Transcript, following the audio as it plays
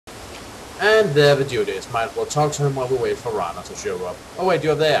And there the dude is. Might as well talk to him while we wait for Rana to show up. Oh wait,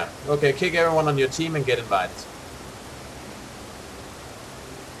 you're there. Okay, kick everyone on your team and get invited.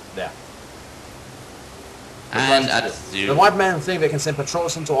 There. And the white men think they can send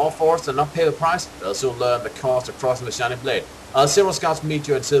patrols into all forests and not pay the price. They'll soon learn the cost of crossing the Shining Blade. Zero scouts meet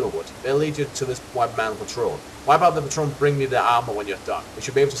you in Silverwood. They'll lead you to this white man patrol. Wipe out the patrol and bring me their armor when you're done. We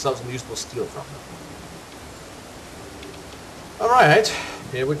should be able to sell some useful steel from them. Alright,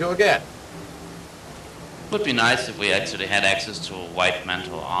 here we go again. Would be nice if we actually had access to white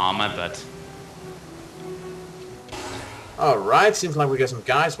mantle armor, but... Alright, seems like we got some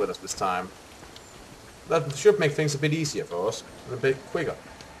guys with us this time. That should make things a bit easier for us, and a bit quicker.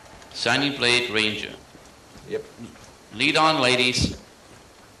 Shining Blade Ranger. Yep. Lead on, ladies.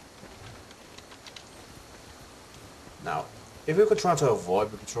 Now, if we could try to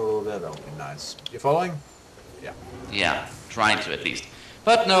avoid the patrol over there, that would be nice. You following? Yeah. Yeah, trying to at least.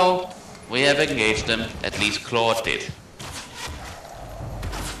 But no, we have engaged them. At least Claude did.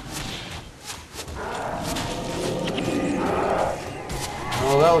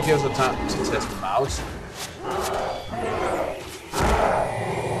 Well, that'll give us a time to test them out.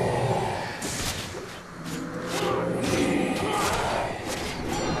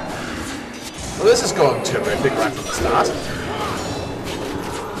 Well, this is going terrific right from the start.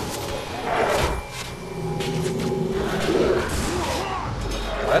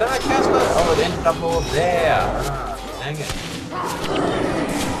 Where did I cast that? Oh, it ended up over there. Ah, dang it.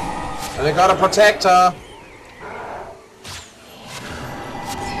 And they got a protector.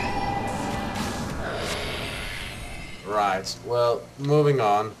 Right, well, moving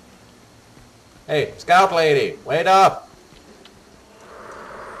on. Hey, scout lady, wait up!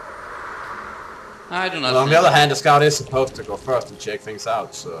 I do not. Well, on the other hand, the scout is supposed to go first and check things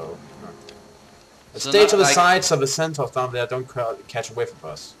out, so... Stay to the side so the centaurs down there don't catch a whiff of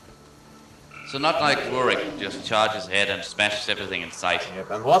us. So not like Rurik, just charges ahead and smashes everything in sight.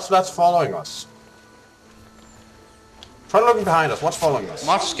 Yep, and what's that's following us? Try looking behind us, what's following us?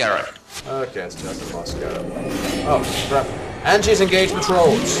 Moss Scarab. Okay, it's just a Moss Scarab. Oh, crap. And she's engaged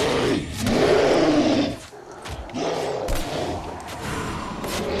patrols.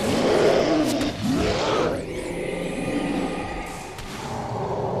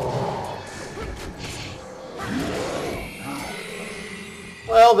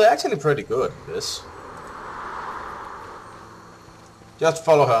 Well, they're actually pretty good at this. Just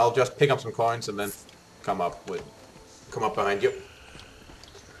follow her, I'll just pick up some coins and then come up behind you.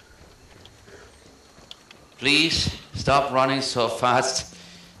 Please, stop running so fast.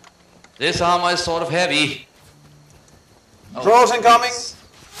 This armor is sort of heavy. Trolls incoming!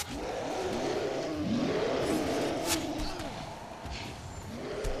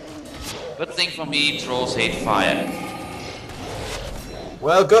 Good thing for me, trolls hate fire.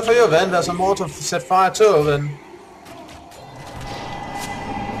 Well, good for you then, there's some more to set fire to then.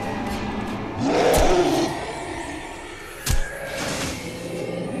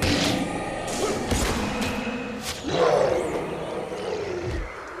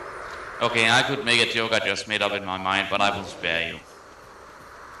 Okay, I could make a joke I just made up in my mind, but I will spare you.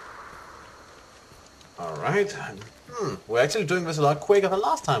 Alright. We're actually doing this a lot quicker than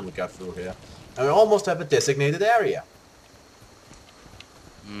last time we got through here. And we almost have a designated area.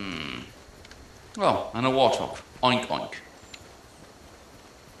 Oh, and a warthog. Oink oink.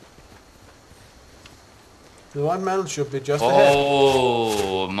 The white man should be just ahead.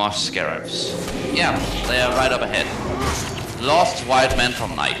 Oh, moss scarabs. Yeah, they are right up ahead. Lost white man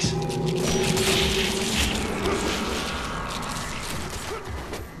from night.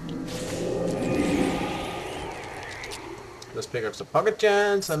 Let's pick up some pocket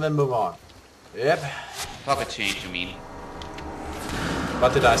chance and then move on. Yep. Pocket change, you mean?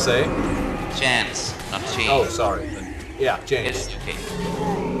 What did I say? Chance, not change. Oh, sorry. Yeah, change. It's okay.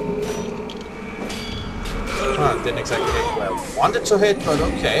 Didn't exactly hit well. Wanted to hit, but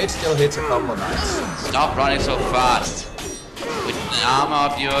okay, it still hits a couple of nights. Stop running so fast. With the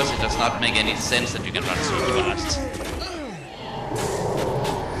armor of yours, it does not make any sense that you can run so fast.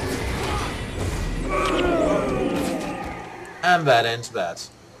 And that ends that.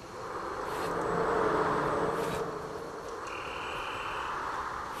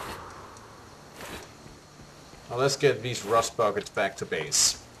 Now let's get these rust buckets back to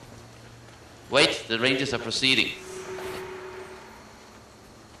base. Wait, the rangers are proceeding.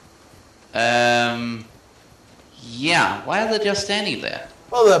 Yeah, why are they just standing there?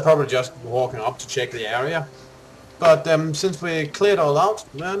 Well, they're probably just walking up to check the area. But since we cleared all out,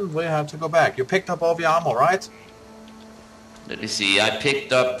 then we have to go back. You picked up all the armor, right? Let me see, I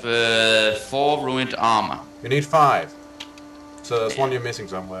picked up 4 ruined armor. You need 5. So there's one you're missing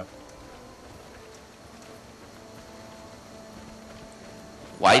somewhere.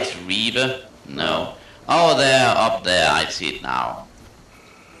 White Reaver? No. Oh, they're up there. I see it now.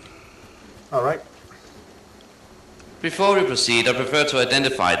 Alright. Before we proceed, I prefer to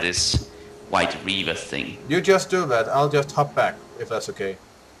identify this White Reaver thing. You just do that. I'll just hop back, if that's okay.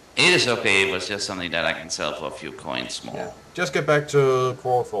 It is okay, it was just something that I can sell for a few coins more. Yeah. Just get back to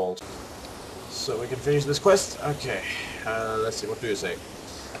Quarterfold. So we can finish this quest. Okay. Let's see, what do you say?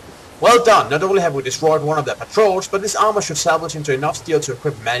 Well done! Not only have we destroyed one of their patrols, but this armor should salvage into enough steel to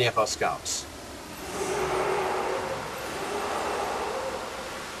equip many of our scouts.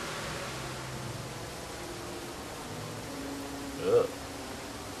 Ugh.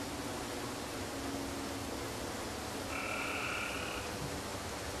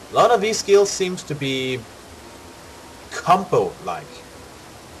 A lot of these skills seems to be combo-like.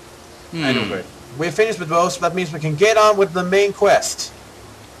 Anyway, we're finished with those, that means we can get on with the main quest.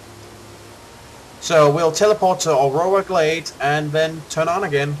 So we'll teleport to Aurora Glade and then turn on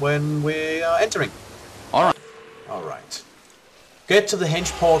again when we are entering. Alright. Alright. Get to the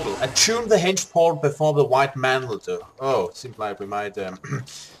Henge Portal. Attune the Henge Portal before the White Mantle do. Oh, seems like we might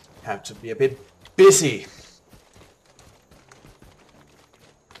have to be a bit busy.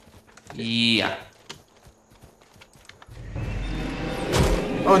 Yeah.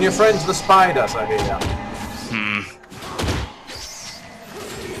 Oh, and your friends the spiders are here.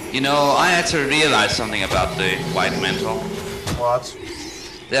 You know, I had to realize something about the White Mantle. What?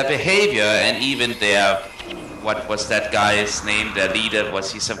 Their behavior and even their... What was that guy's name? Their leader?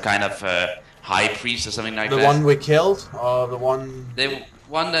 Was he some kind of high priest or something like The that? one we killed? Or the one... The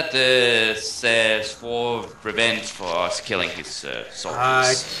one that says for revenge for us killing his soldiers.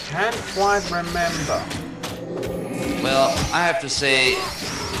 I can't quite remember. Well, I have to say,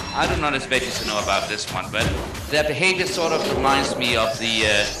 I do not expect you to know about this one, but their behavior sort of reminds me of the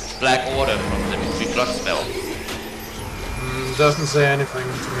Black Order from the movie Bloodspell. Doesn't say anything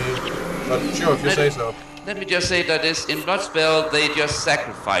to me, but sure, if you say so. Let me just say that in Bloodspell, they just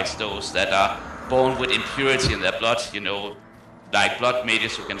sacrifice those that are born with impurity in their blood, you know, like blood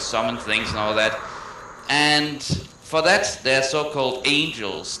mages who can summon things and all that. And for that, they're so-called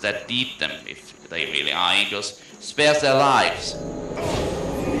angels that lead them, if they really are angels, spares their lives.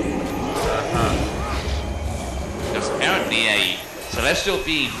 Because apparently a celestial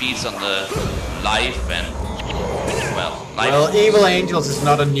being feeds on the life and, well, life. Well, evil angels is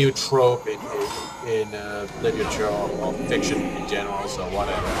not a new trope in literature or fiction in general, so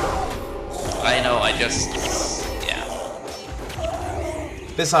whatever. I know, I just... yeah.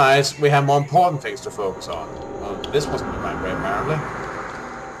 Besides, we have more important things to focus on. Well, this wasn't the right way, apparently.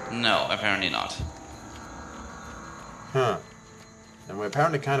 No, apparently not. Huh. And we're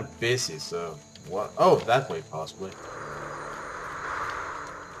apparently kind of busy, so... what? Oh, that way, possibly.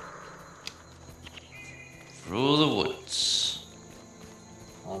 Through the woods.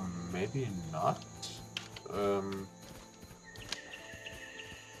 Or maybe not.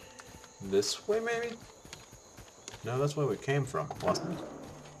 This way, maybe? No, that's where we came from, wasn't it?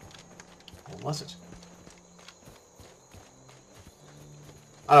 Or was it?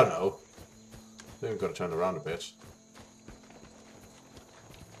 I don't know. I think we've got to turn around a bit.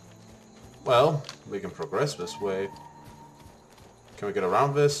 Well, we can progress this way. Can we get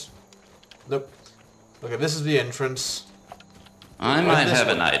around this? Nope. Okay, this is the entrance. I might have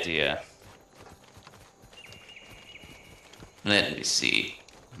an idea. Let me see.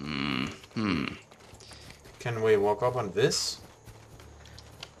 Can we walk up on this?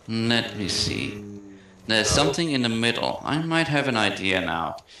 Let me see. There's something in the middle. I might have an idea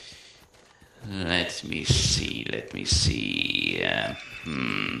now. Let me see.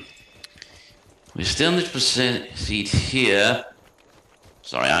 We still need to proceed here.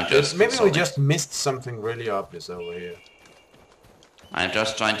 Sorry, I'm just... Maybe we just missed something really obvious over here. I'm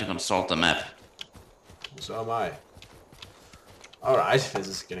just trying to consult the map. So am I. Alright, this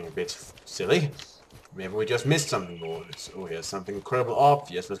is getting a bit silly. Maybe we just missed something more. Oh, here's something incredible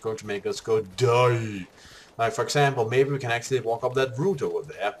obvious that's going to make us go die. Like, for example, maybe we can actually walk up that route over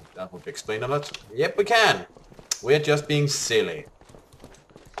there. That would explain a lot. Yep, we can. We're just being silly.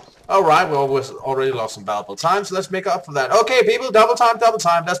 Alright, we already lost some valuable time, so let's make up for that. Okay, people, double time.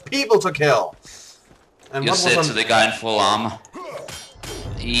 There's people to kill. And You what said was to the guy in full armor.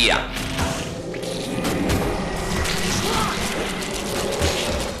 Yeah.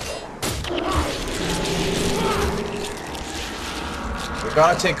 We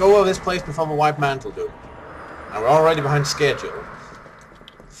gotta take over this place before the White Mantle do. And we're already behind schedule.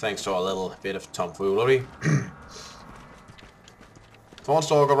 Thanks to a little bit of tomfoolery.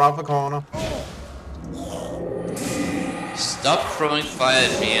 Thornstalker around the corner. Stop throwing fire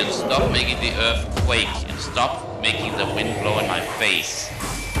at me and stop making the earth quake and stop making the wind blow in my face.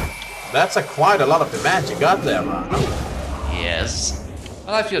 That's quite a lot of demand you got there, man. Yes.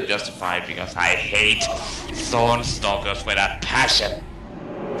 Well, I feel justified because I hate Thornstalkers with a passion.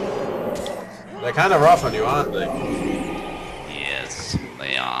 They're kind of rough on you, aren't they? Yes,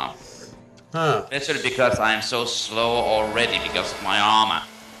 they are. Huh. Especially because I'm so slow already because of my armor.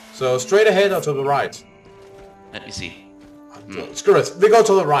 So straight ahead or to the right? Let me see. Screw it. We go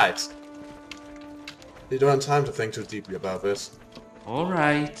to the right. You don't have time to think too deeply about this.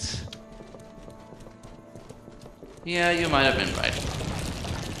 Alright. Yeah, you might have been right.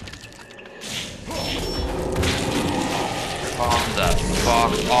 Calm the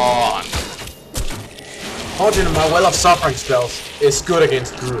fuck on. Fortunately, my Well of Suffering spells is good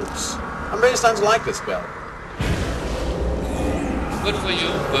against groups. I'm really starting to like this spell. Good for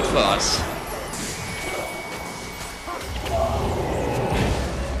you, good for us.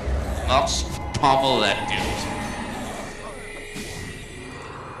 Nox, pummel that dude.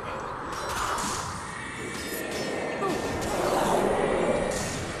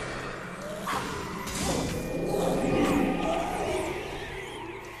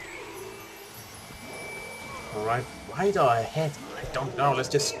 Alright, right or ahead? I don't know. Let's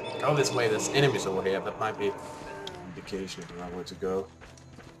just go this way. There's enemies over here. That might be an indication of the right way to go.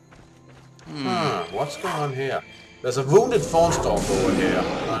 What's going on here? There's a wounded Thornstalker over here.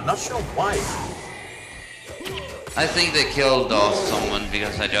 I'm not sure why. I think they killed off someone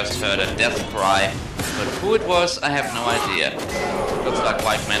because I just heard a death cry. But who it was, I have no idea. Looks like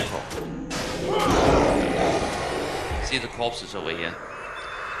White Mantle. See the corpses over here.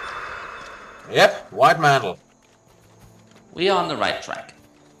 Yep, White Mantle. We are on the right track.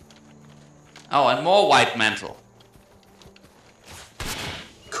 Oh, and more White Mantle.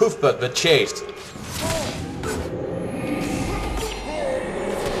 Cuthbert the Chaste.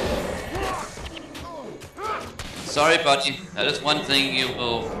 Sorry, buddy. That is one thing you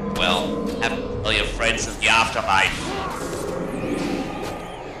will, well, have all your friends in the afterlife.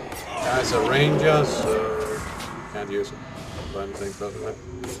 Guys are rangers, so can't use them. Or anything perfectly.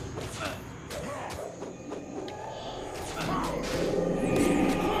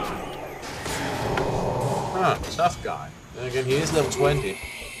 Huh, tough guy. Then again, he is level 20.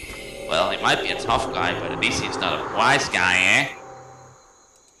 Well, he might be a tough guy, but at least he's not a wise guy, eh?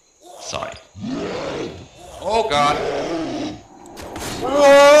 Sorry. Oh god.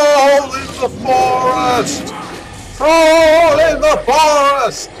 Roll in the forest! Roll in the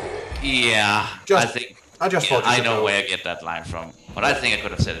forest! Yeah, I just thought you I should know know. where I get that line from, but I think I could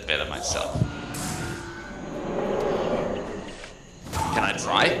have said it better myself. Can I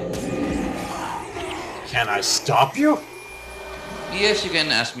try? Can I stop you? Yes, you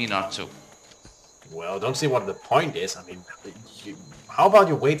can ask me not to. Well, don't see what the point is. I mean, how about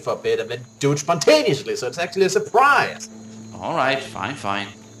you wait for a bit and then do it spontaneously, so it's actually a surprise? Alright, fine, fine.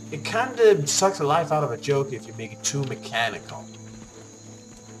 It kinda sucks the life out of a joke if you make it too mechanical.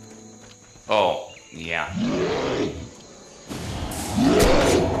 Oh, yeah.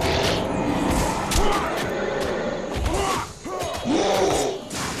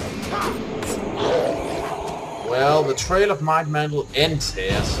 Well, the trail of Might Mantle ends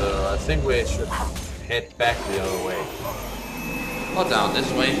here, so I think we should head back the other way. Or down this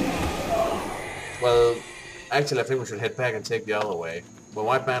way. Well, actually I think we should head back and take the other way. But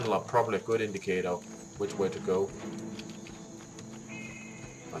White Mantle are probably a good indicator of which way to go.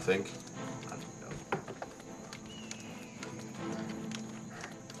 I think. I don't know.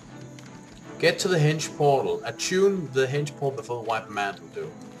 Get to the Henge Portal. Attune the Henge Portal before the White Mantle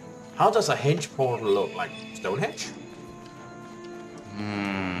do. How does a Henge Portal look? Like Stonehenge?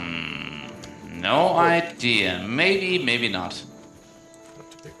 No idea. Maybe, maybe not. Have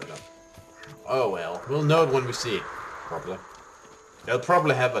to pick that up. Oh well, we'll know it when we see it. Probably. They'll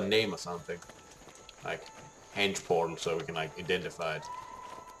probably have a name or something. Like Henge Portal, so we can like identify it.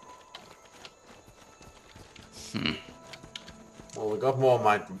 Well, we got more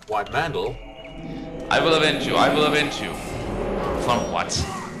White Mantle. I will avenge you, I will avenge you. From what?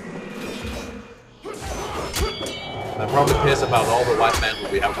 They're probably pissed about all the White Mantle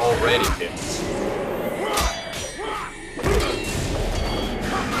we have already killed.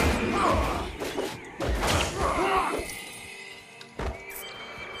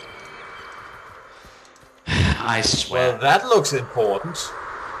 I swear. Well, that looks important.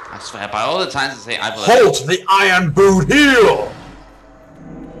 I swear, by all the times they say I will Halt the Iron Boot Heel!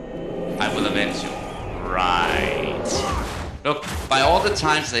 I will avenge you. Right. Look, by all the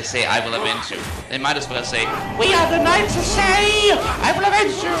times they say I will avenge you, they might as well say, we are the knights who say I will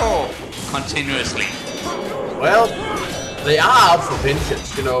avenge you! Continuously. Well, they are out for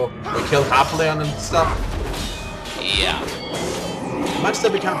vengeance, you know. We killed Harpleon and stuff. Yeah. Might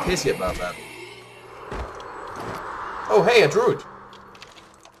still be kind of pissy about that. Oh, hey, a druid.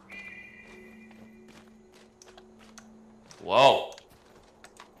 Whoa.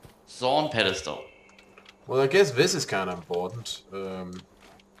 Thorn pedestal. Well, I guess this is kind of important.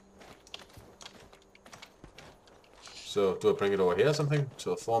 So, do I bring it over here or something?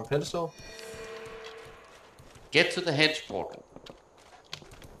 To a thorn pedestal? Get to the hedge portal.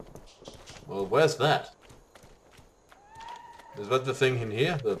 Well, where's that? Is that the thing in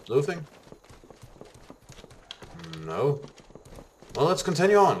here? The blue thing? No. Well, let's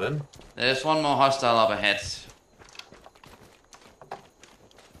continue on then. There's one more hostile up ahead.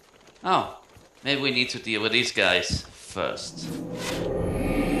 Oh, maybe we need to deal with these guys first.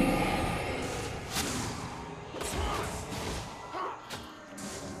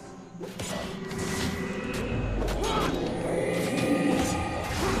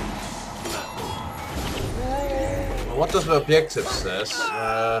 What does the objective says?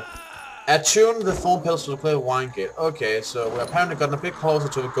 Attune the thorn pedestal to clear the wine gate. Okay, so we're apparently gotten a bit closer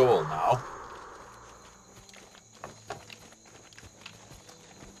to the goal now.